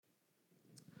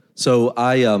So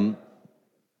I've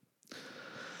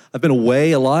been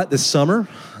away a lot this summer,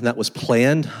 and that was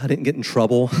planned. I didn't get in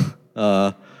trouble.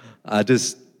 I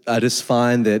just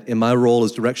find that in my role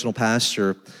as directional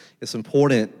pastor, it's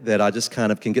important that I just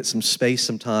kind of can get some space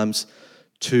sometimes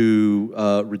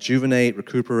to rejuvenate,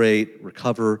 recuperate,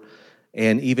 recover,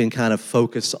 and even kind of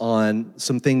focus on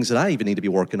some things that I even need to be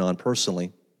working on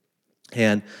personally.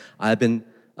 And I've been,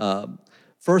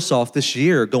 first off, this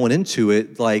year going into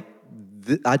it,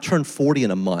 I turned 40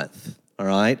 in a month, all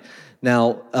right?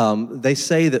 Now, they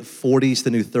say that 40 is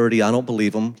the new 30. I don't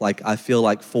believe them. I feel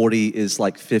like 40 is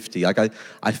like 50.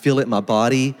 I feel it in my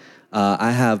body.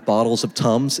 I have bottles of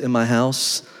Tums in my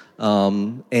house.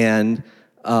 And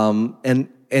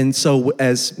so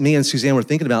as me and Suzanne were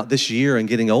thinking about this year and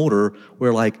getting older,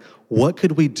 we're like, what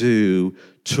could we do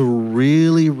to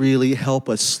really, really help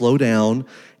us slow down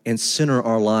and center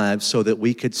our lives so that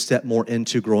we could step more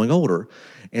into growing older?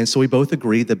 And so we both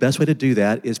agreed the best way to do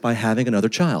that is by having another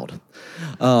child.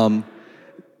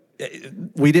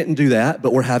 We didn't do that,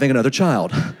 but we're having another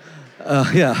child.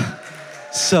 Yeah.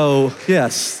 So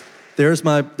yes,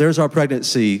 there's our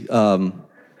pregnancy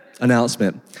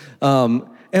announcement,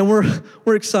 and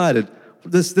we're excited.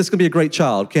 This can be a great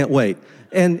child. Can't wait.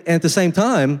 And at the same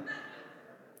time,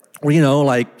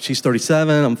 she's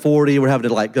 37, I'm 40, we're having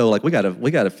to go,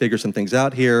 we gotta figure some things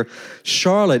out here.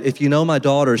 Charlotte, if you know my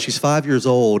daughter, she's 5 years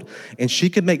old, and she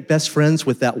could make best friends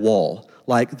with that wall.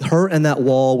 Her and that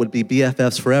wall would be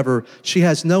BFFs forever. She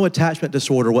has no attachment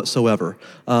disorder whatsoever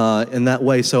in that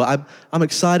way. So I'm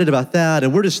excited about that,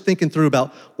 and we're just thinking through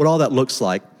about what all that looks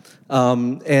like.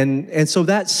 And so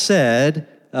that said,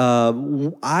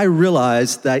 I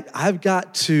realized that I've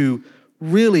got to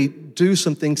really do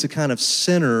some things to kind of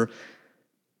center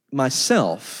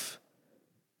myself.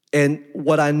 And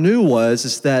what I knew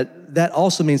is that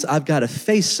also means I've got to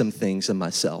face some things in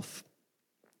myself,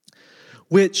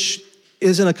 which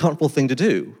isn't a comfortable thing to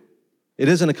do. It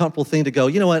isn't a comfortable thing to go,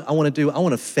 you know what I want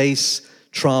to face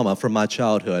trauma from my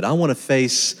childhood. I want to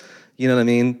face,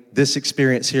 this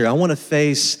experience here. I want to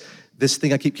face this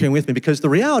thing I keep carrying with me, because the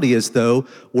reality is, though,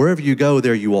 wherever you go,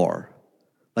 there you are.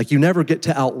 You never get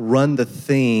to outrun the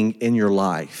thing in your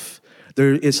life.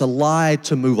 It's a lie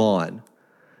to move on.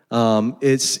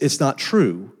 It's not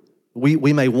true.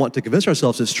 We may want to convince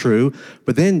ourselves it's true,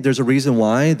 but then there's a reason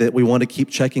why that we want to keep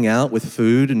checking out with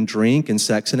food and drink and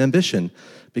sex and ambition,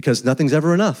 because nothing's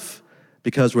ever enough,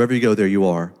 because wherever you go, there you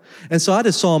are. And so I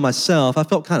just saw myself, I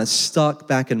felt kind of stuck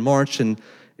back in March, and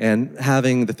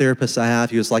having the therapist I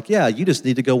have, he was like, yeah, you just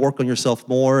need to go work on yourself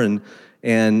more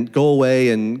and go away,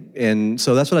 and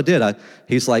so that's what I did.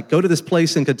 He's like, go to this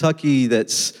place in Kentucky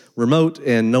that's remote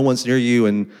and no one's near you,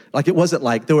 and it wasn't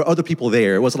like there were other people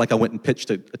there. It wasn't like I went and pitched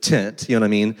a tent, you know what I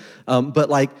mean?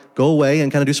 But go away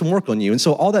and kind of do some work on you. And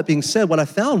so all that being said, what I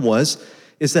found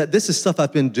is that this is stuff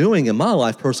I've been doing in my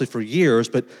life personally for years,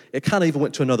 but it kind of even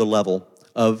went to another level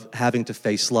of having to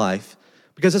face life,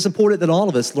 because it's important that all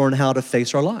of us learn how to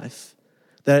face our life.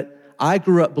 That I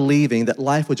grew up believing that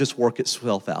life would just work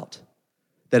itself out.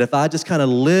 That if I just kind of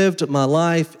lived my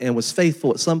life and was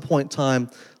faithful at some point in time,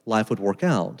 life would work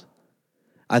out.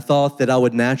 I thought that I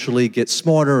would naturally get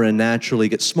smarter and naturally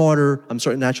get smarter.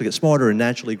 Naturally get smarter and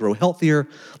naturally grow healthier.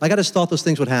 I just thought those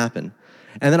things would happen.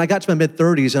 And then I got to my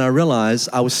mid-30s and I realized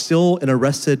I was still in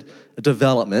arrested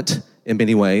development in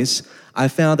many ways. I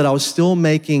found that I was still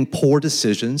making poor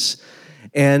decisions,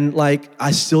 and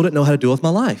I still didn't know how to deal with my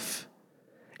life.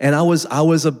 And I was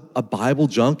a Bible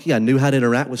junkie. I knew how to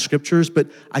interact with scriptures, but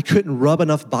I couldn't rub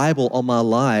enough Bible on my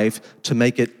life to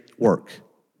make it work.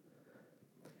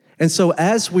 And so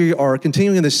as we are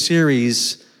continuing this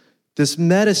series, this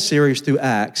meta series through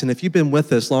Acts, and if you've been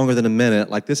with us longer than a minute,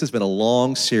 this has been a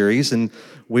long series, and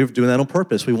we're doing that on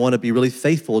purpose. We want to be really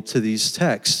faithful to these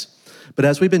texts. But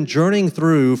as we've been journeying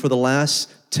through for the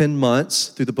last 10 months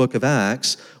through the book of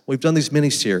Acts, we've done these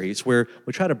mini-series where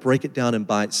we try to break it down in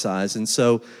bite size. And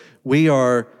so we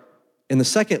are in the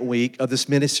second week of this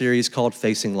mini-series called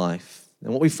Facing Life.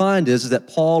 And what we find is that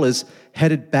Paul is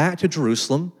headed back to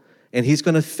Jerusalem, and he's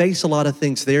going to face a lot of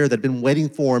things there that have been waiting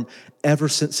for him ever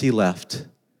since he left.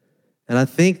 And I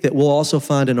think that we'll also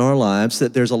find in our lives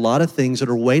that there's a lot of things that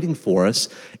are waiting for us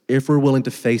if we're willing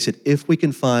to face it, if we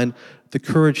can find the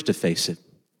courage to face it.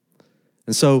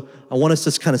 And so I want us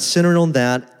to kind of center on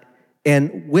that.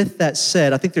 And with that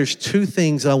said, I think there's two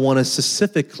things I want us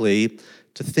specifically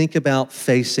to think about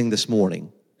facing this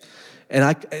morning.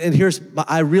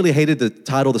 I really hated the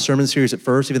title of the sermon series at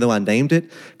first, even though I named it,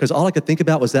 because all I could think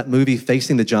about was that movie,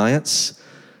 Facing the Giants.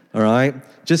 all right?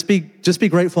 Just be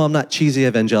grateful I'm not cheesy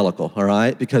evangelical, all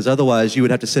right? Because otherwise you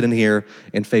would have to sit in here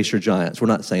and face your giants. We're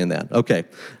not saying that. Okay,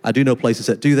 I do know places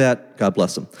that do that. God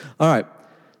bless them. All right,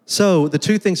 so the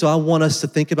two things I want us to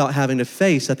think about having to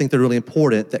face, I think they're really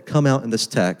important, that come out in this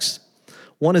text.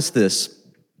 One is this,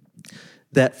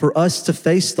 that for us to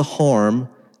face the harm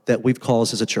that we've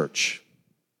caused as a church.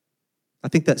 I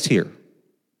think that's here.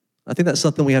 I think that's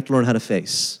something we have to learn how to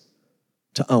face,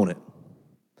 to own it.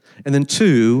 And then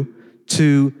two,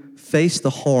 to face the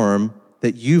harm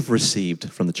that you've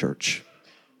received from the church.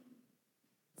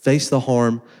 Face the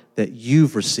harm that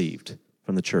you've received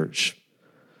from the church.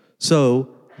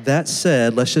 So, that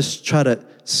said, let's just try to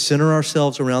center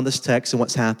ourselves around this text and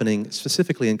what's happening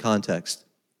specifically in context.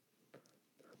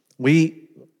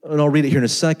 And I'll read it here in a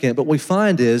second, but what we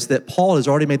find is that Paul has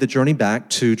already made the journey back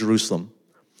to Jerusalem.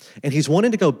 And he's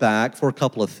wanting to go back for a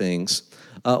couple of things.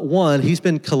 One, he's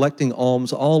been collecting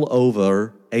alms all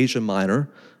over Asia Minor,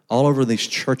 all over these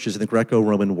churches in the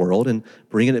Greco-Roman world, and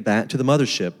bringing it back to the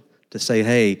mothership to say,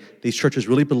 hey, these churches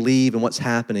really believe in what's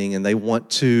happening, and they want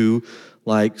to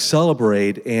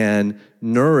celebrate and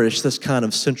nourish this kind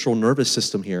of central nervous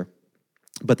system here.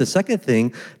 But the second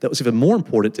thing that was even more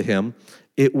important to him,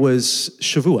 it was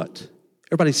Shavuot.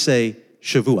 Everybody say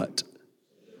Shavuot.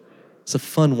 It's a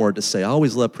fun word to say. I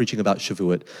always love preaching about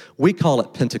Shavuot. We call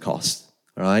it Pentecost,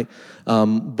 all right?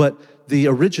 But the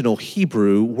original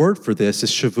Hebrew word for this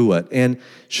is Shavuot. And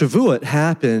Shavuot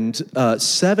happened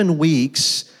 7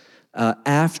 weeks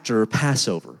after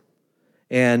Passover.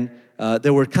 And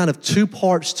there were kind of two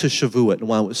parts to Shavuot and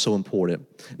why it was so important.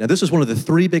 Now, this was one of the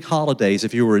 3 big holidays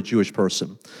if you were a Jewish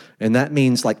person. And that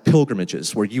means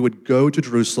pilgrimages, where you would go to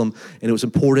Jerusalem, and it was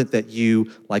important that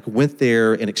you went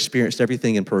there and experienced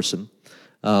everything in person.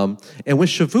 And with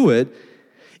Shavuot,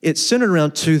 it's centered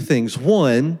around 2 things.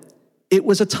 One, it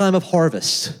was a time of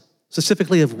harvest,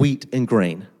 specifically of wheat and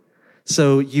grain.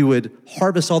 So you would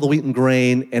harvest all the wheat and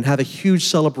grain and have a huge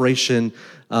celebration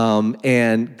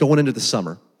and going into the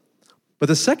summer. But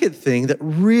the second thing that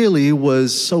really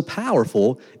was so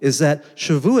powerful is that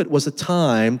Shavuot was a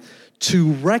time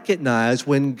to recognize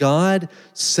when God,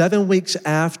 7 weeks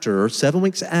after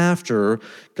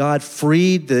God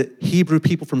freed the Hebrew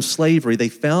people from slavery, they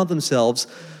found themselves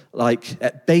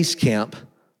at base camp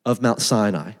of Mount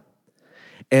Sinai.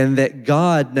 And that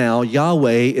God now,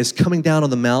 Yahweh, is coming down on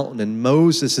the mountain, and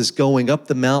Moses is going up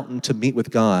the mountain to meet with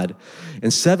God.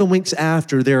 And 7 weeks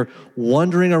after, they're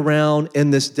wandering around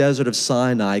in this desert of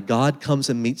Sinai. God comes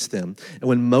and meets them. And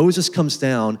when Moses comes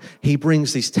down, he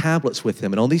brings these tablets with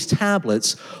him. And on these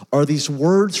tablets are these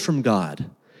words from God,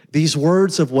 these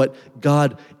words of what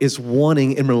God is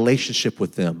wanting in relationship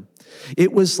with them.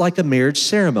 It was like a marriage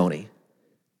ceremony.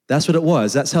 That's what it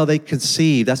was. That's how they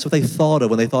conceived. That's what they thought of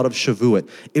when they thought of Shavuot.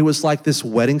 It was like this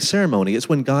wedding ceremony. It's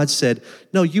when God said,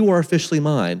 no, you are officially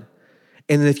mine.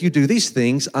 And if you do these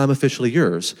things, I'm officially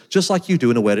yours. Just like you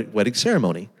do in a wedding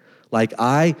ceremony.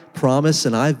 I promise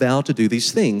and I vow to do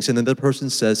these things. And then the person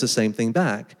says the same thing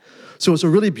back. So it's a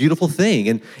really beautiful thing.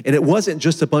 And it wasn't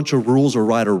just a bunch of rules or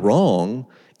right or wrong.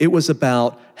 It was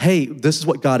about, hey, this is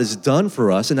what God has done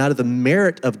for us, and out of the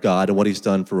merit of God and what he's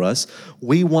done for us,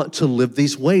 we want to live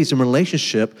these ways in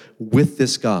relationship with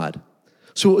this God.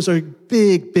 So it was a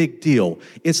big, big deal.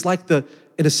 It's in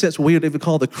a sense, what we would even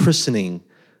call the christening,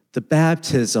 the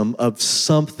baptism of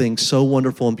something so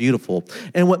wonderful and beautiful.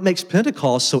 And what makes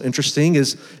Pentecost so interesting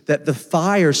is that the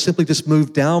fire simply just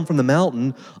moved down from the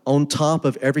mountain on top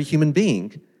of every human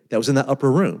being that was in that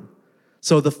upper room.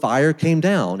 So the fire came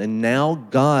down, and now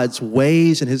God's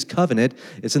ways and his covenant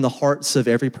is in the hearts of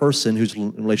every person who's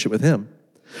in relationship with him.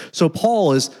 So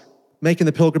Paul is making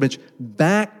the pilgrimage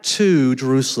back to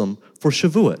Jerusalem for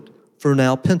Shavuot, for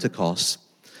now Pentecost.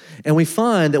 And we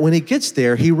find that when he gets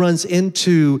there, he runs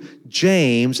into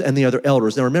James and the other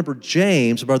elders. Now remember,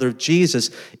 James, brother of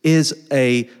Jesus, is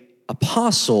an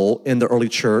apostle in the early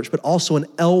church, but also an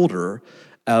elder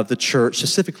of the church,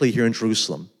 specifically here in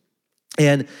Jerusalem.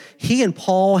 And he and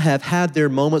Paul have had their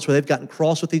moments where they've gotten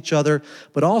cross with each other,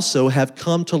 but also have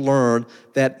come to learn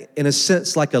that, in a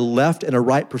sense, like a left and a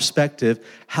right perspective,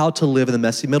 how to live in the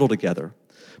messy middle together.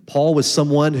 Paul was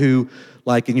someone who,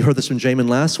 and you heard this from Jamin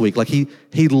last week,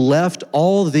 he left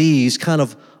all these kind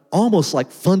of almost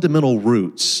like fundamental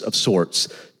roots of sorts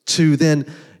to then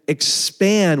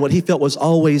expand what he felt was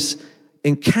always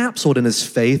encapsulated in his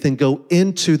faith and go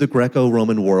into the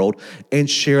Greco-Roman world and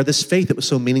share this faith that was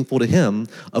so meaningful to him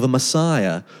of a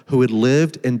Messiah who had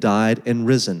lived and died and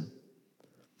risen.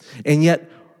 And yet,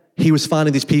 he was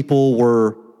finding these people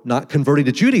were not converting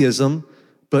to Judaism,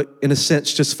 but in a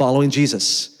sense, just following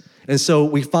Jesus. And so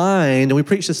we find, and we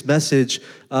preached this message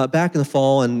back in the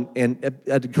fall, and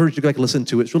I'd encourage you to go back and listen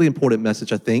to it. It's a really important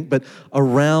message, I think, but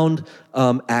around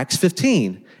Acts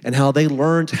 15 and how they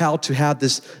learned how to have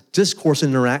this discourse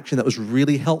and interaction that was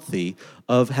really healthy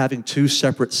of having two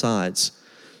separate sides.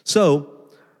 So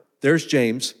there's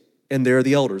James, and there are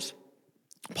the elders.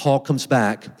 Paul comes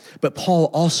back, but Paul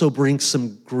also brings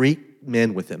some Greek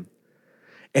men with him.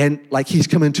 And like he's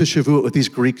coming to Shavuot with these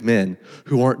Greek men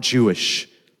who aren't Jewish.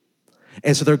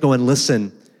 And so they're going,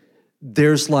 listen,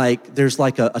 there's like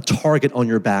a target on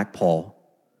your back, Paul.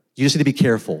 You just need to be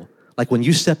careful. Like when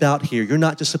you step out here, you're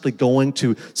not just simply going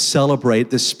to celebrate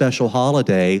this special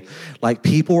holiday. Like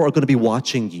people are going to be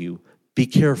watching you. Be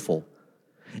careful.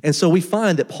 And so we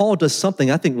find that Paul does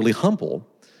something I think really humble.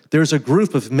 There's a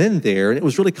group of men there, and it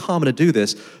was really common to do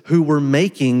this, who were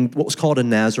making what was called a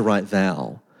Nazirite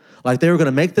vow. Like they were going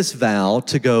to make this vow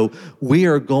to go, we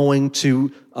are going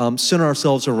to center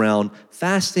ourselves around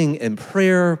fasting and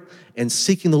prayer and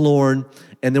seeking the Lord,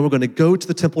 and then we're going to go to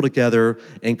the temple together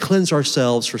and cleanse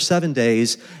ourselves for 7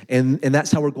 days, and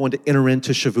that's how we're going to enter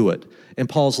into Shavuot. And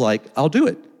Paul's like, I'll do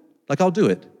it. I'll do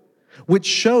it. Which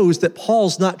shows that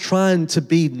Paul's not trying to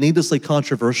be needlessly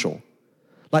controversial.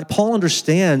 Like Paul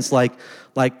understands, like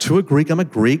to a Greek, I'm a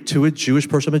Greek, to a Jewish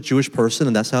person, I'm a Jewish person,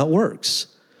 and that's how it works.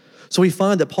 So we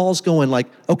find that Paul's going like,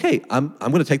 okay, I'm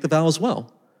going to take the vow as well.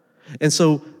 And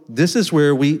so this is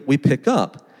where we pick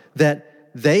up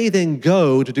that they then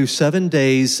go to do 7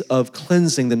 days of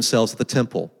cleansing themselves at the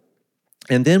temple.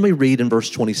 And then we read in verse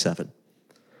 27,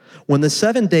 when the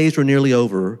 7 days were nearly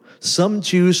over, some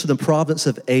Jews from the province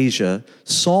of Asia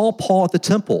saw Paul at the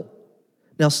temple.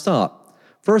 Now stop.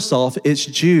 First off, it's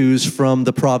Jews from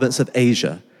the province of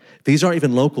Asia. These aren't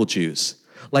even local Jews.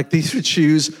 Like these are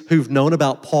Jews who've known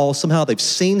about Paul. Somehow they've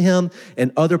seen him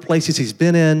in other places he's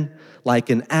been in, like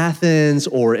in Athens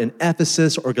or in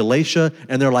Ephesus or Galatia.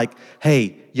 And they're like,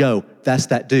 hey, yo, that's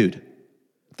that dude.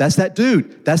 That's that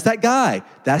dude. That's that guy.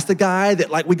 That's the guy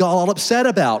that like we got all upset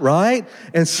about, right?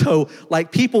 And so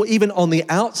like people even on the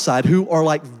outside who are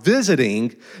like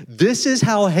visiting, this is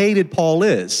how hated Paul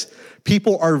is.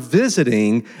 People are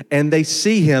visiting and they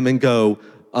see him and go,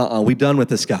 we done with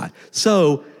this guy.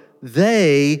 So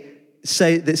they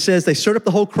says they stirred up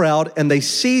the whole crowd and they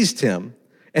seized him.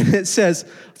 And it says,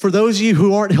 for those of you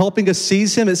who aren't helping us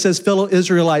seize him, it says, fellow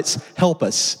Israelites, help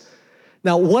us.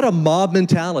 Now, what a mob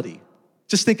mentality.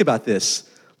 Just think about this.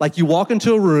 Like you walk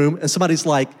into a room and somebody's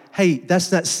like, hey, that's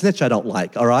that snitch I don't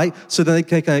like, all right? So then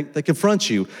they confront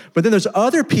you. But then there's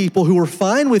other people who are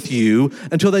fine with you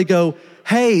until they go,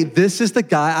 hey, this is the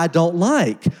guy I don't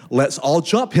like. Let's all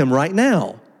jump him right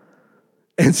now.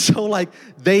 And so like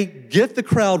they get the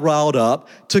crowd riled up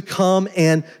to come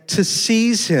and to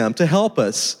seize him, to help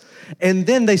us. And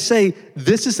then they say,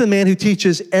 this is the man who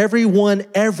teaches everyone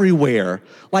everywhere.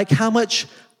 Like how much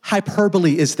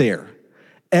hyperbole is there?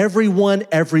 Everyone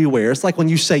everywhere. It's like when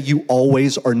you say you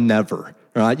always or never,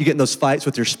 right? You get in those fights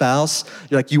with your spouse.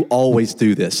 You're like, you always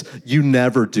do this. You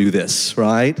never do this,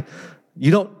 right?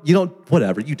 You don't,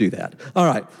 whatever, you do that. All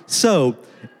right, so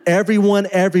everyone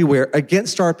everywhere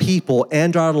against our people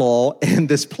and our law and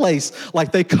this place,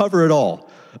 like they cover it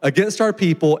all. Against our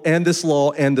people and this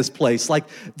law and this place. Like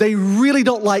they really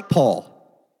don't like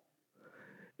Paul.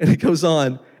 And it goes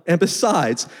on, and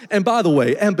besides,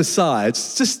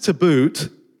 just to boot,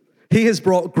 he has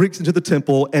brought Greeks into the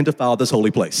temple and defiled this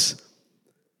holy place.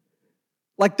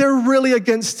 Like they're really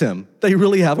against him. They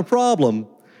really have a problem.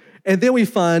 And then we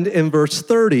find in verse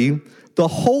 30, the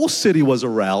whole city was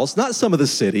aroused, not some of the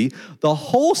city, the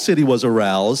whole city was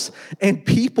aroused, and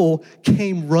people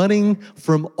came running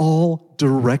from all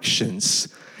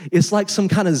directions. It's like some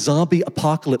kind of zombie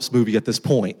apocalypse movie at this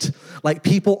point. Like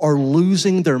people are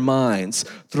losing their minds,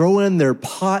 throwing their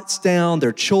pots down,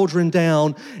 their children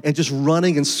down, and just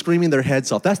running and screaming their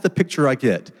heads off. That's the picture I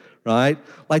get, right?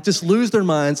 Like just lose their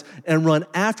minds and run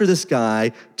after this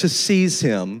guy to seize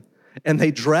him. And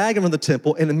they drag him from the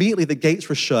temple, and immediately the gates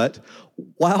were shut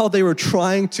while they were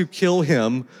trying to kill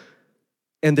him.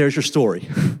 And there's your story.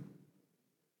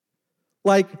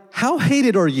 Like, how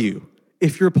hated are you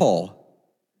if you're Paul?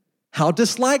 How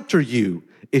disliked are you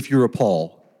if you're a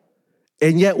Paul?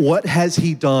 And yet, what has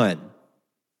he done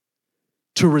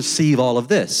to receive all of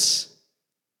this?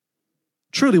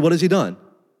 Truly, what has he done?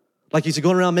 Like, is he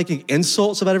going around making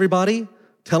insults about everybody?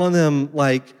 Telling them,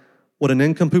 like, what a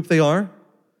nincompoop they are?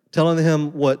 Telling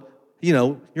him what,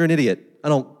 you're an idiot.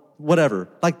 Whatever.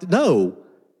 Like, no.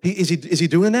 Is he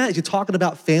doing that? Is he talking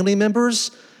about family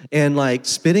members and like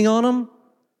spitting on them?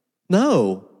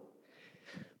 No.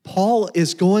 Paul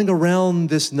is going around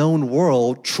this known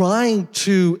world trying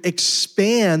to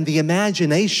expand the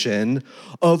imagination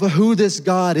of who this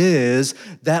God is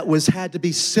that had to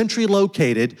be centrally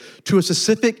located to a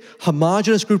specific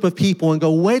homogeneous group of people and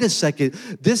go, wait a second,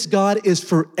 this God is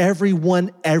for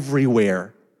everyone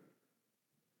everywhere.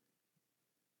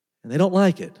 And they don't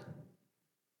like it.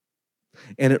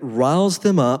 And it riles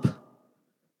them up,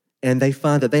 and they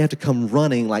find that they have to come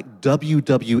running like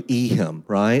WWE him,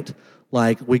 right?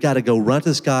 Like, we got to go run to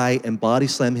this guy and body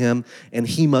slam him, and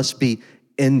he must be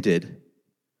ended.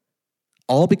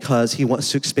 All because he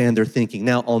wants to expand their thinking.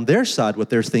 Now, on their side, what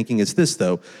they're thinking is this,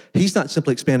 though. He's not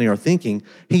simply expanding our thinking.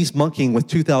 He's monkeying with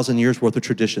 2,000 years worth of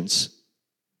traditions.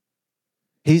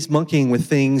 He's monkeying with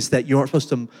things that you aren't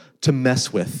supposed to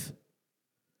mess with.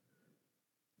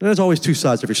 And there's always two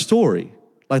sides of your story.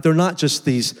 Like, they're not just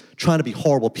these trying to be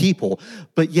horrible people,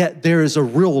 but yet there is a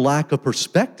real lack of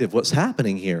perspective what's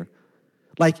happening here.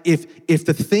 Like, if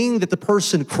the thing that the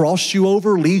person crossed you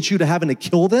over leads you to having to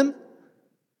kill them,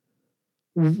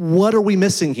 what are we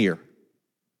missing here?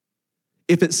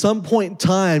 If at some point in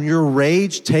time your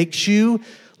rage takes you,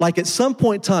 like at some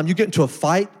point in time you get into a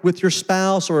fight with your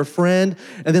spouse or a friend,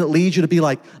 and then it leads you to be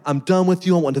like, I'm done with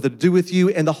you, I want nothing to do with you,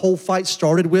 and the whole fight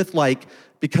started with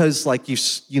because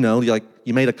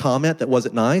you made a comment that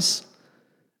wasn't nice,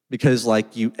 because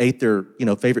you ate their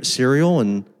favorite cereal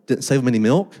and didn't save them any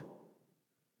milk.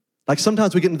 Like,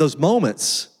 sometimes we get into those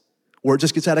moments where it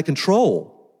just gets out of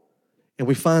control, and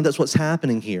we find that's what's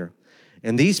happening here.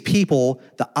 And these people,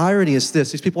 the irony is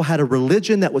this: these people had a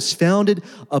religion that was founded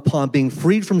upon being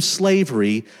freed from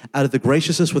slavery out of the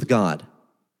graciousness with God,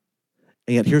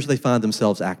 and yet here's where they find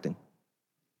themselves acting.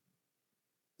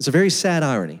 It's a very sad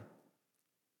irony.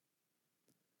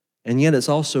 And yet it's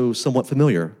also somewhat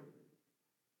familiar,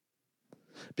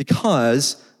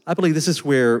 because I believe this is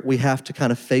where we have to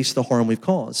kind of face the harm we've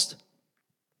caused.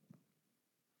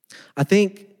 I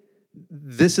think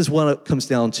this is what it comes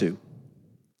down to.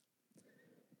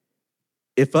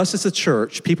 If us as a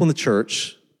church, people in the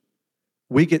church,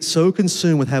 we get so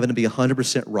consumed with having to be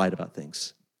 100% right about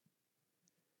things.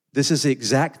 This is the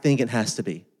exact thing it has to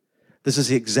be. This is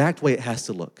the exact way it has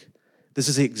to look. This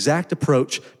is the exact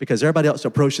approach because everybody else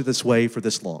approached it this way for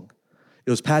this long. It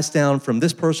was passed down from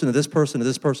this person to this person to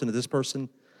this person to this person.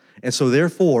 And so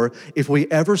therefore, if we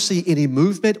ever see any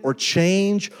movement or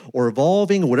change or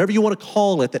evolving or whatever you want to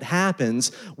call it that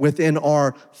happens within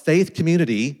our faith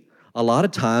community, a lot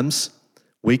of times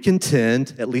we can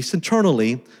tend, at least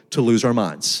internally, to lose our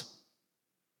minds,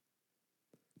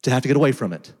 to have to get away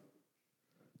from it,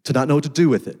 to not know what to do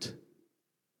with it.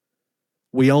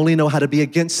 We only know how to be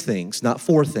against things, not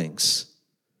for things.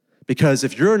 Because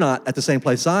if you're not at the same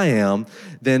place I am,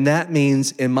 then that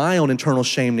means in my own internal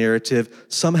shame narrative,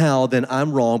 somehow then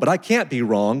I'm wrong, but I can't be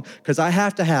wrong because I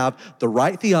have to have the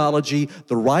right theology,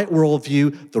 the right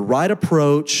worldview, the right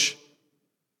approach.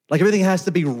 Like everything has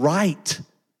to be right.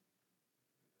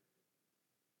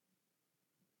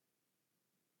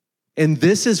 And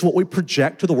this is what we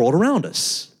project to the world around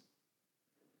us.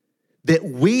 That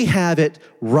we have it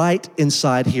right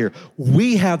inside here.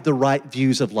 We have the right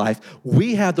views of life.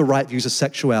 We have the right views of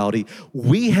sexuality.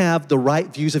 We have the right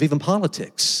views of even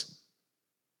politics.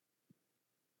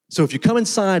 So if you come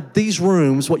inside these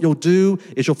rooms, what you'll do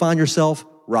is you'll find yourself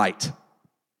right.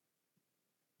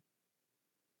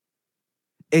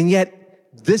 And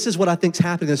yet, this is what I think is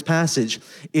happening in this passage.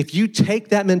 If you take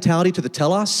that mentality to the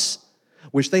telos,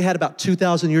 which they had about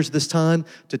 2,000 years at this time,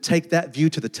 to take that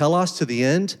view to the telos, to the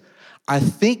end, I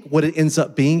think what it ends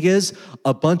up being is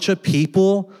a bunch of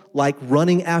people like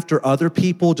running after other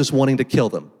people just wanting to kill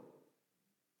them.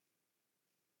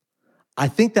 I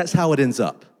think that's how it ends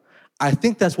up. I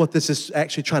think that's what this is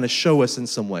actually trying to show us in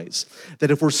some ways.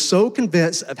 That if we're so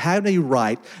convinced of having to be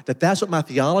right, that that's what my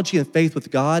theology and faith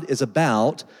with God is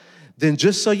about, then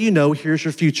just so you know, here's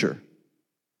your future.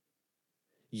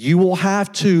 You will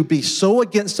have to be so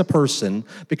against a person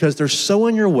because they're so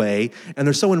in your way and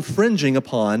they're so infringing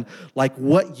upon like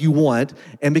what you want,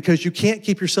 and because you can't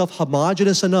keep yourself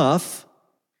homogenous enough,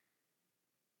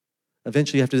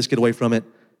 eventually you have to just get away from it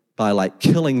by like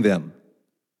killing them.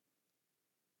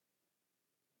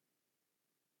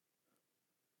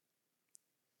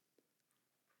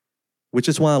 Which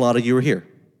is why a lot of you are here.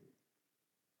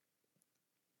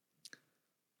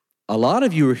 A lot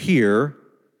of you are here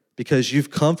because you've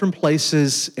come from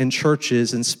places and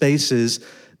churches and spaces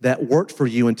that worked for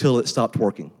you until it stopped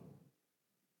working.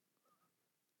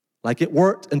 Like it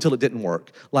worked until it didn't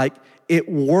work. Like it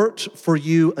worked for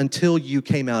you until you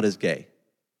came out as gay.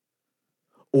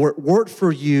 Or it worked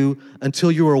for you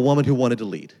until you were a woman who wanted to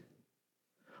lead.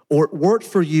 Or it worked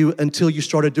for you until you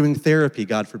started doing therapy,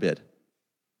 God forbid.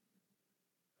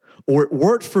 Or it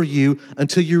worked for you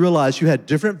until you realized you had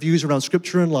different views around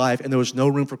Scripture and life and there was no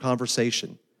room for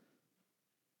conversation.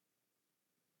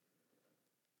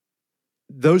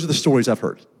 Those are the stories I've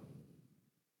heard.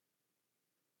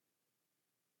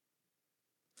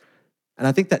 And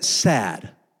I think that's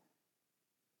sad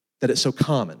that it's so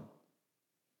common,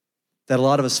 that a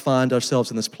lot of us find ourselves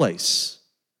in this place,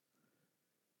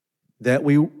 that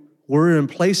we were in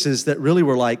places that really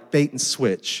were like bait and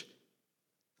switch.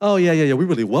 Oh, yeah, we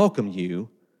really welcome you,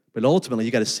 but ultimately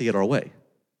you got to see it our way.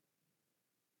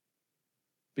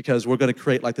 Because we're going to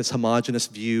create like this homogenous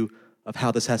view of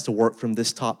how this has to work from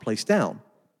this top place down.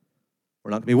 We're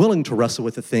not going to be willing to wrestle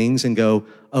with the things and go,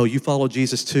 oh, you follow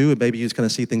Jesus too, and maybe you just kind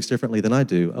of see things differently than I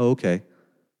do. Oh, okay.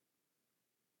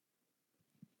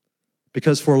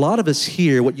 Because for a lot of us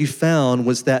here, what you found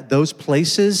was that those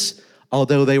places,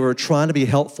 although they were trying to be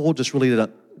helpful, just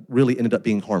really ended up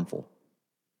being harmful.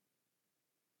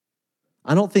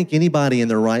 I don't think anybody in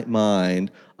their right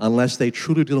mind, unless they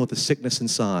truly dealing with the sickness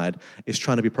inside, is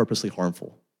trying to be purposely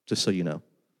harmful, just so you know.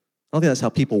 I don't think that's how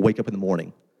people wake up in the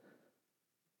morning.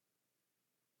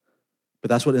 But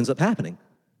that's what ends up happening.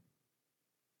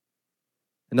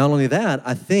 And not only that,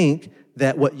 I think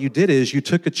that what you did is you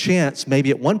took a chance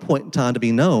maybe at one point in time to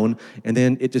be known, and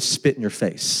then it just spit in your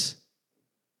face.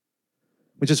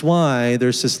 Which is why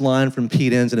there's this line from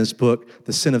Pete Enns in his book,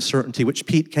 The Sin of Certainty, which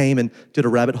Pete came and did a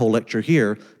rabbit hole lecture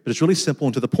here, but it's really simple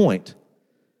and to the point.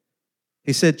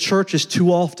 He said, church is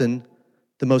too often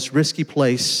the most risky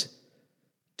place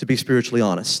to be spiritually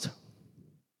honest.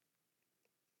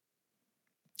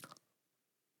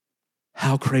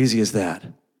 How crazy is that?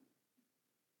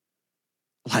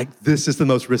 Like, this is the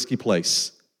most risky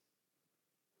place.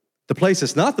 The place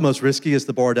that's not the most risky is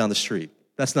the bar down the street.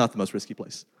 That's not the most risky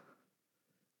place.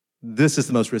 This is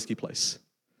the most risky place.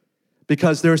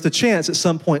 Because there's the chance at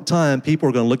some point in time, people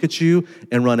are going to look at you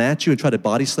and run at you and try to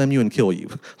body slam you and kill you.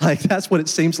 Like, that's what it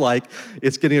seems like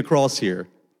it's getting across here.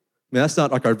 I mean, that's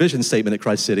not like our vision statement at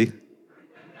Christ City.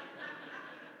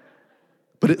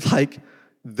 But it's like,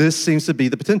 this seems to be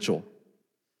the potential.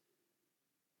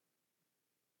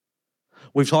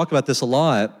 We've talked about this a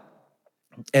lot.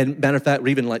 And matter of fact, we're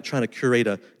even like trying to curate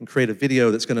and create a video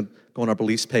that's going to go on our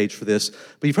beliefs page for this.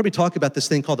 But you've heard me talk about this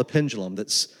thing called the pendulum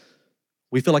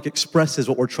we feel like expresses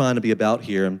what we're trying to be about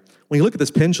here. And when you look at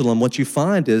this pendulum, what you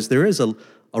find is there is a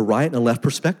right and a left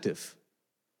perspective.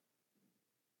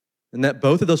 And that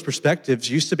both of those perspectives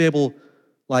used to be able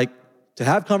to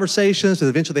have conversations, and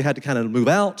eventually they had to kind of move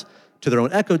out to their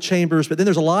own echo chambers. But then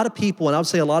there's a lot of people, and I would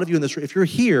say a lot of you in this room, if you're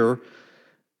here,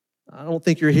 I don't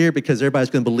think you're here because everybody's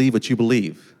going to believe what you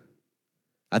believe.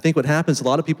 I think what happens, a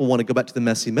lot of people want to go back to the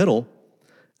messy middle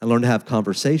and learn to have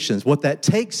conversations. What that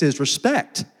takes is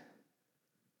respect.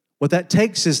 What that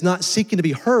takes is not seeking to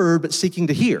be heard, but seeking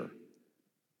to hear.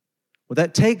 What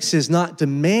that takes is not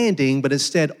demanding, but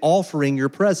instead offering your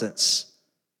presence.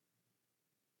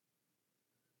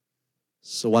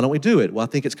 So why don't we do it? Well, I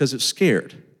think it's because it's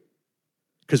scared.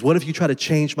 Because what if you try to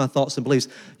change my thoughts and beliefs?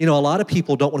 You know, a lot of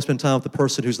people don't want to spend time with the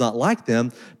person who's not like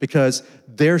them because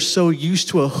they're so used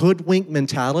to a hoodwink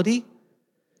mentality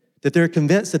that they're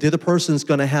convinced that the other person's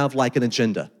going to have like an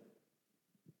agenda.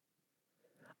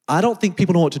 I don't think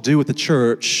people know what to do with the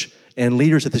church and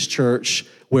leaders at this church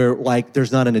where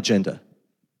there's not an agenda.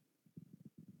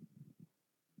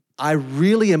 I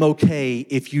really am okay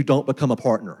if you don't become a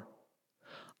partner.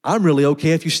 I'm really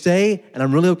okay if you stay, and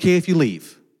I'm really okay if you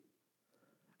leave.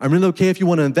 I'm really okay if you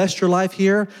want to invest your life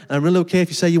here, and I'm really okay if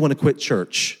you say you want to quit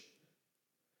church.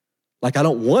 I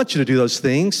don't want you to do those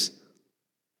things,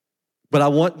 but I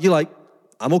want you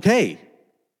I'm okay.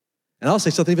 And I'll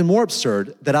say something even more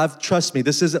absurd that trust me,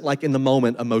 this isn't in the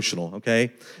moment emotional,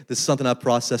 okay? This is something I've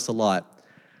processed a lot.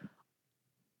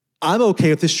 I'm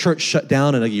okay if this church shut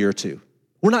down in a year or two.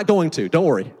 We're not going to, don't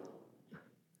worry.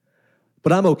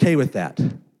 But I'm okay with that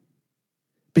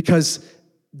because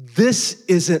this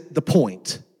isn't the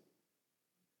point.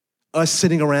 Us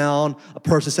sitting around, a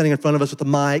person sitting in front of us with a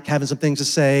mic, having some things to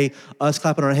say, us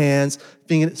clapping our hands,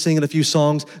 singing a few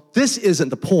songs. This isn't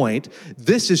the point.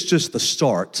 This is just the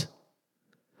start.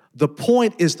 The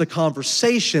point is the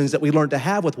conversations that we learn to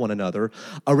have with one another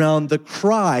around the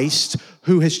Christ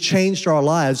who has changed our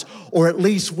lives, or at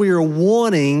least we're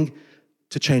wanting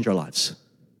to change our lives.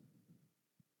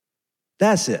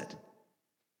 That's it.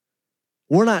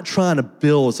 We're not trying to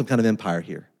build some kind of empire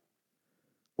here.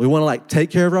 We want to take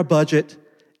care of our budget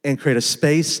and create a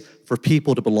space for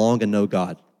people to belong and know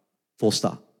God. Full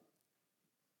stop.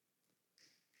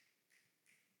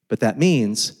 But that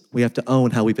means we have to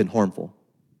own how we've been harmful.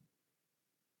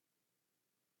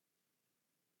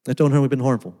 that don't harm, we've been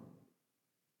harmful.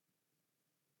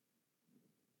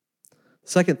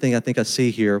 Second thing I think I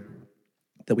see here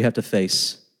that we have to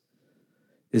face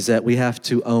is that we have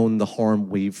to own the harm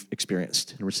we've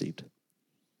experienced and received.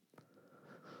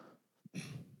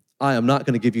 I am not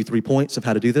going to give you 3 points of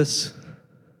how to do this,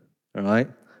 all right?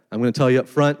 I'm going to tell you up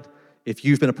front, if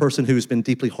you've been a person who's been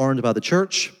deeply harmed by the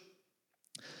church,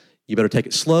 you better take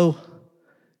it slow,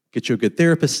 get you a good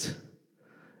therapist,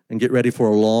 and get ready for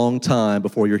a long time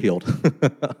before you're healed.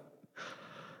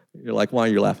 You're like, why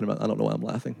are you laughing about it? I don't know why I'm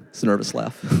laughing. It's a nervous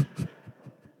laugh.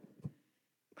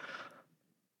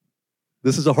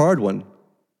 This is a hard one.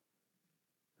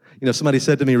 You know, somebody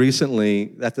said to me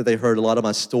recently, after they heard a lot of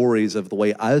my stories of the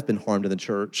way I've been harmed in the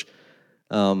church,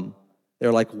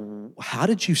 they're like, how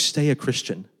did you stay a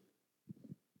Christian?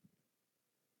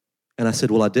 And I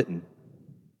said, well, I didn't.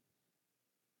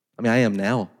 I mean, I am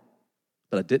now,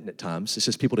 but I didn't at times. It's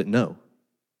just people didn't know.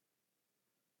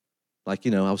 Like,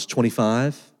 you know, I was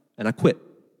 25 and I quit.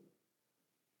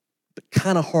 But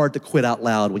kind of hard to quit out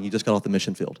loud when you just got off the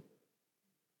mission field.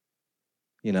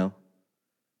 You know,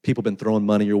 people been throwing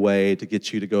money your way to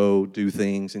get you to go do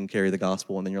things and carry the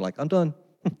gospel, and then you're like, I'm done.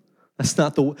 That's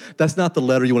not the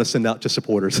letter you want to send out to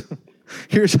supporters.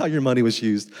 Here's how your money was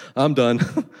used. I'm done.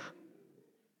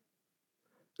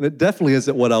 And it definitely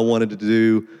isn't what I wanted to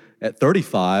do at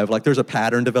 35. Like, there's a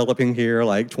pattern developing here,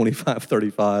 like 25,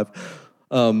 35.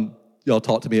 Y'all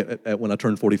talk to me at when I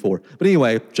turned 44. But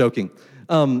anyway, joking.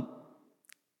 But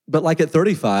like at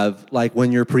 35, like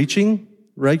when you're preaching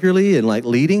regularly and like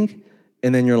leading,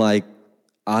 and then you're like,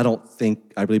 I don't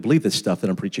think I really believe this stuff that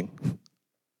I'm preaching.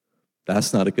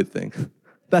 That's not a good thing.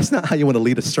 That's not how you want to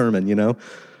lead a sermon, you know?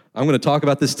 I'm going to talk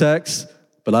about this text,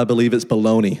 but I believe it's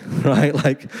baloney, right?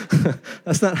 Like,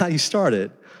 that's not how you start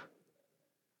it.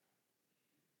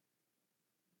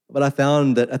 But I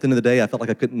found that at the end of the day, I felt like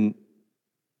I couldn't,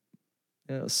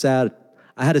 you know, sad.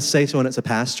 I had to say so, and it's a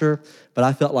pastor, but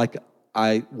I felt like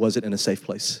I wasn't in a safe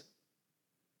place.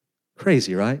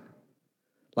 Crazy, right?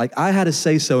 Like, I had to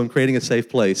say so in creating a safe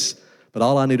place, but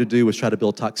all I knew to do was try to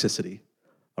build toxicity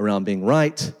around being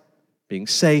right, being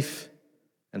safe,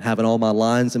 and having all my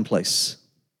lines in place.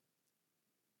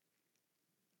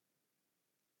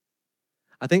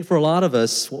 I think for a lot of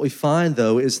us, what we find,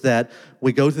 though, is that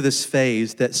we go through this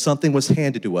phase that something was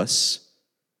handed to us,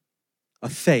 a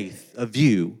faith, a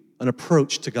view, an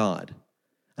approach to God.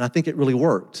 And I think it really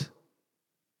worked.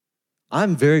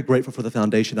 I'm very grateful for the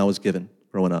foundation I was given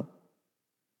growing up.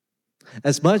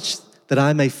 As much that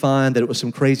I may find that it was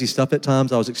some crazy stuff at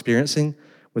times I was experiencing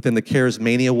within the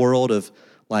charismania world of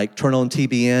like turn on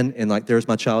TBN and like there's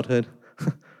my childhood,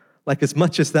 like as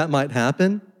much as that might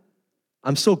happen,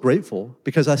 I'm still grateful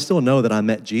because I still know that I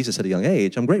met Jesus at a young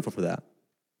age. I'm grateful for that.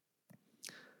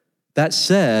 That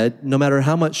said, no matter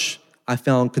how much I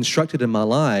found constructed in my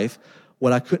life,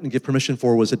 what I couldn't give permission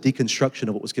for was a deconstruction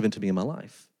of what was given to me in my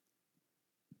life.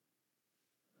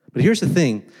 But here's the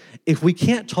thing, if we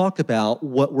can't talk about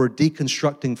what we're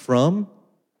deconstructing from,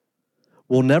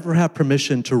 we'll never have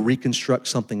permission to reconstruct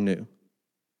something new.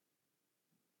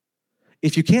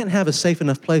 If you can't have a safe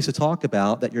enough place to talk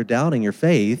about that you're doubting your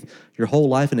faith, your whole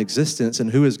life and existence,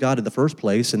 and who is God in the first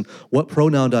place, and what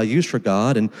pronoun do I use for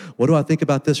God, and what do I think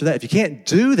about this or that, if you can't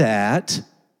do that,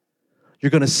 you're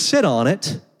going to sit on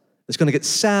it, it's going to get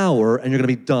sour, and you're going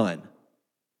to be done.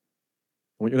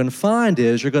 What you're going to find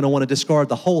is you're going to want to discard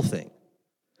the whole thing,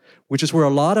 which is where a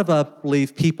lot of, I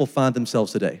believe, people find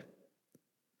themselves today.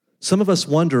 Some of us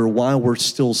wonder why we're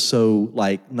still so,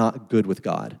 like, not good with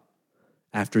God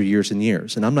after years and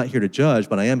years. And I'm not here to judge,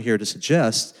 but I am here to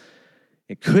suggest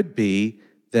it could be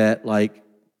that, like,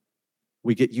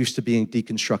 we get used to being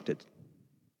deconstructed.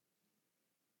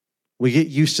 We get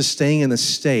used to staying in the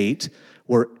state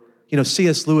where, you know,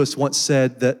 C.S. Lewis once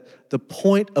said that the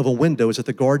point of a window is that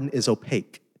the garden is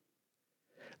opaque.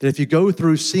 That if you go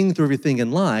through seeing through everything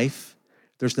in life,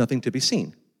 there's nothing to be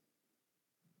seen.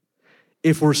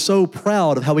 If we're so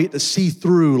proud of how we get to see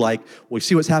through, like, we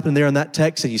see what's happening there in that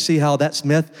text, and you see how that's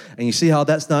myth, and you see how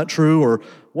that's not true, or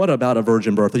what about a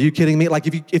virgin birth? Are you kidding me? Like,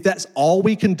 if that's all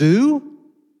we can do,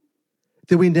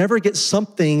 then we never get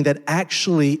something that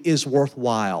actually is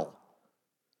worthwhile.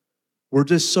 We're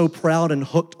just so proud and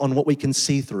hooked on what we can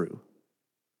see through.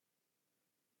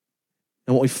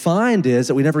 And what we find is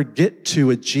that we never get to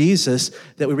a Jesus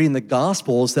that we read in the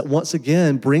Gospels that once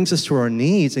again brings us to our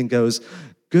knees and goes,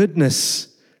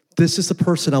 goodness, this is the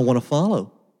person I want to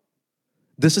follow.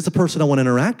 This is the person I want to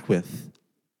interact with.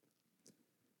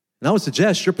 And I would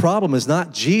suggest your problem is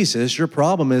not Jesus. Your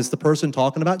problem is the person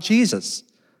talking about Jesus.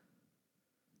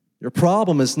 Your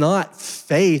problem is not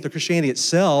faith or Christianity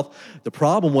itself. The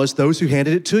problem was those who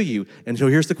handed it to you. And so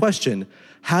here's the question.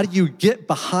 How do you get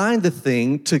behind the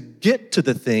thing to get to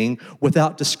the thing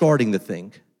without discarding the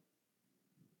thing?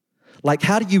 Like,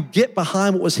 how do you get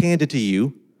behind what was handed to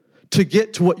you to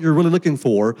get to what you're really looking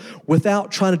for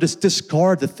without trying to just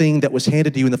discard the thing that was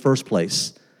handed to you in the first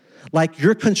place? Like,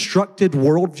 your constructed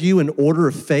worldview and order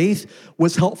of faith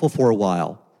was helpful for a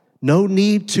while. No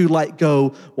need to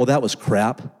go, well, that was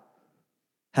crap.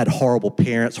 Had horrible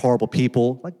parents, horrible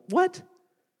people. Like, what?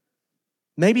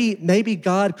 Maybe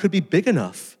God could be big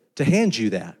enough to hand you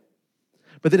that.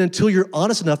 But then until you're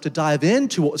honest enough to dive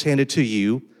into what was handed to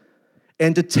you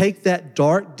and to take that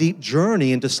dark, deep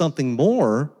journey into something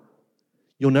more,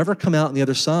 you'll never come out on the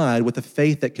other side with a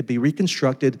faith that could be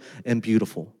reconstructed and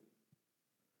beautiful.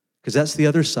 Because that's the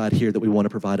other side here that we want to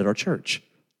provide at our church.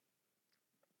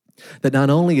 That not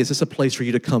only is this a place for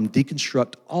you to come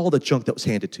deconstruct all the junk that was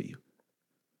handed to you,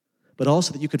 but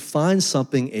also that you could find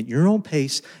something at your own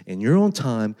pace, in your own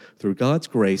time, through God's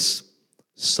grace,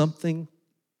 something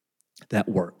that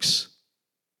works.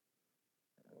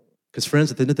 Because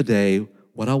friends, at the end of the day,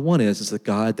 what I want is a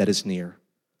God that is near.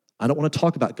 I don't want to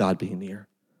talk about God being near.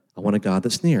 I want a God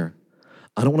that's near.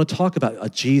 I don't want to talk about a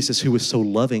Jesus who is so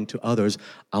loving to others.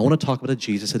 I want to talk about a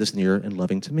Jesus that is near and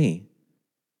loving to me.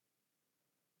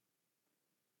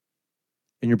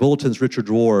 In your bulletins, Richard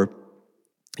Rohr,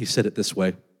 he said it this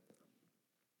way.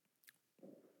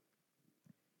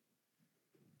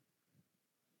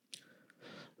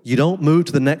 You don't move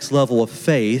to the next level of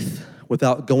faith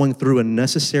without going through a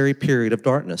necessary period of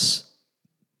darkness.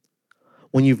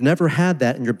 When you've never had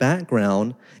that in your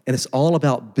background, and it's all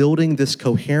about building this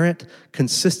coherent,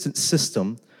 consistent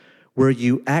system where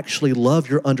you actually love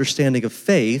your understanding of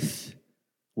faith,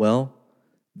 well,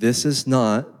 this is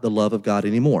not the love of God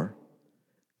anymore.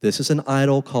 This is an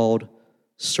idol called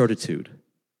certitude.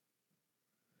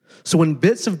 So when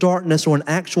bits of darkness or an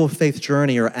actual faith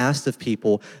journey are asked of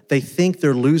people, they think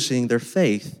they're losing their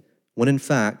faith, when in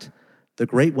fact, the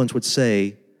great ones would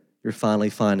say, you're finally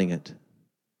finding it.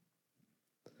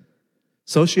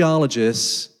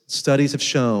 Sociologists, studies have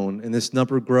shown, and this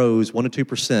number grows 1% to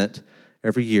 2%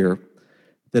 every year,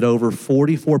 that over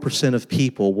 44% of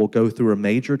people will go through a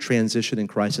major transition and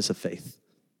crisis of faith.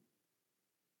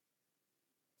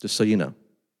 Just so you know.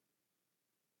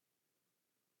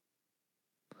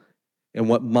 And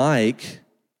what Mike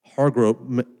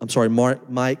McHargue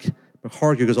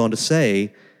goes on to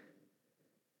say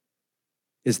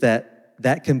is that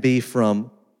that can be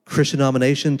from Christian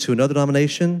denomination to another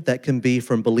denomination, that can be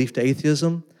from belief to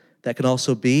atheism, that can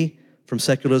also be from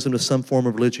secularism to some form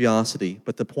of religiosity.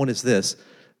 But the point is this,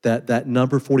 that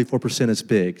number 44% is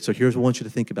big. So here's what I want you to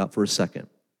think about for a second.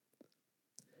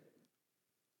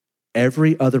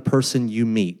 Every other person you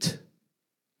meet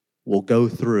will go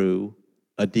through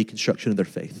a deconstruction of their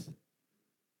faith.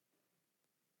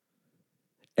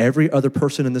 Every other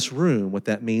person in this room, what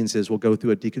that means is will go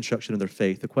through a deconstruction of their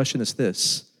faith. The question is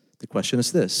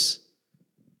this.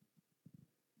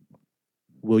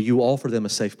 Will you offer them a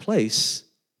safe place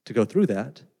to go through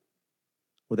that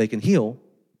where they can heal?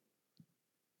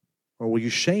 Or will you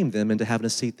shame them into having to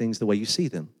see things the way you see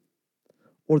them?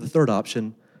 Or the third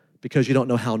option, because you don't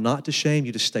know how not to shame,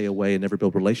 you just stay away and never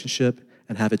build a relationship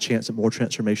and have a chance at more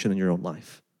transformation in your own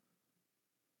life.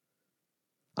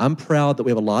 I'm proud that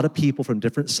we have a lot of people from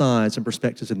different sides and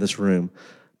perspectives in this room,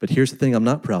 but here's the thing I'm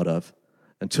not proud of.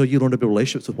 Until you learn to build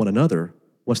relationships with one another,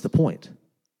 what's the point?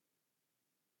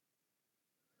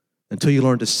 Until you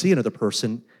learn to see another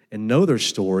person and know their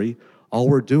story, all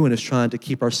we're doing is trying to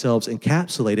keep ourselves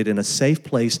encapsulated in a safe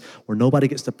place where nobody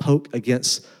gets to poke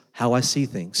against how I see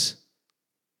things.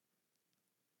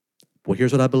 Well,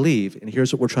 here's what I believe, and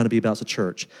here's what we're trying to be about as a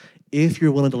church. If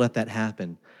you're willing to let that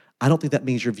happen, I don't think that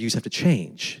means your views have to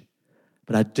change,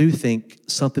 but I do think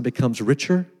something becomes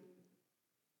richer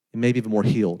and maybe even more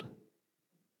healed.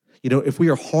 You know, if we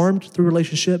are harmed through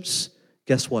relationships,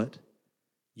 guess what?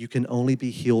 You can only be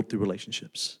healed through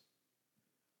relationships.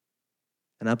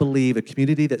 And I believe a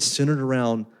community that's centered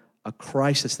around a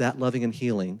Christ that's that loving and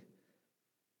healing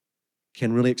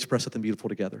can really express something beautiful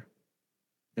together.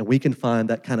 And we can find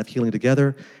that kind of healing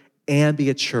together and be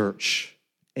a church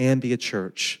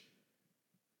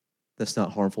that's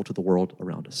not harmful to the world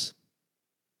around us.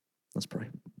 Let's pray.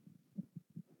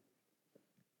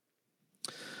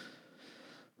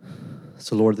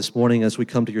 So, Lord, this morning as we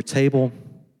come to your table,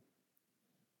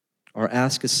 our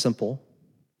ask is simple,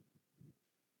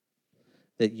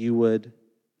 that you would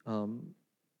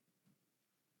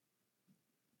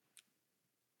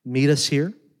meet us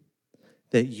here,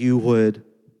 that you would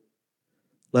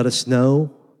let us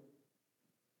know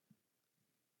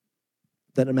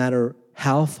that no matter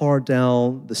how far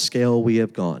down the scale we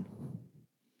have gone,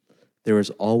 there is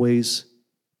always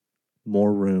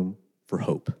more room for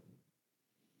hope.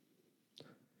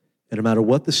 And no matter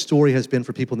what the story has been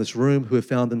for people in this room who have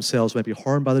found themselves maybe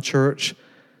harmed by the church,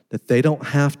 that they don't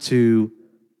have to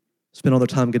spend all their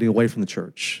time getting away from the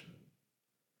church.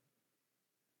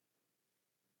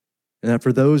 And that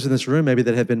for those in this room maybe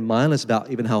that have been mindless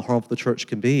about even how harmful the church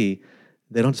can be,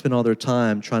 they don't spend all their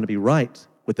time trying to be right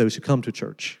with those who come to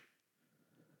church.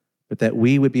 But that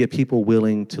we would be a people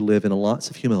willing to live in lots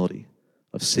of humility,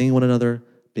 of seeing one another,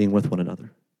 being with one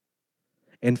another,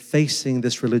 and facing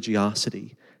this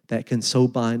religiosity that can so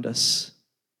bind us.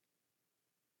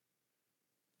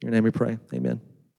 In your name we pray, amen.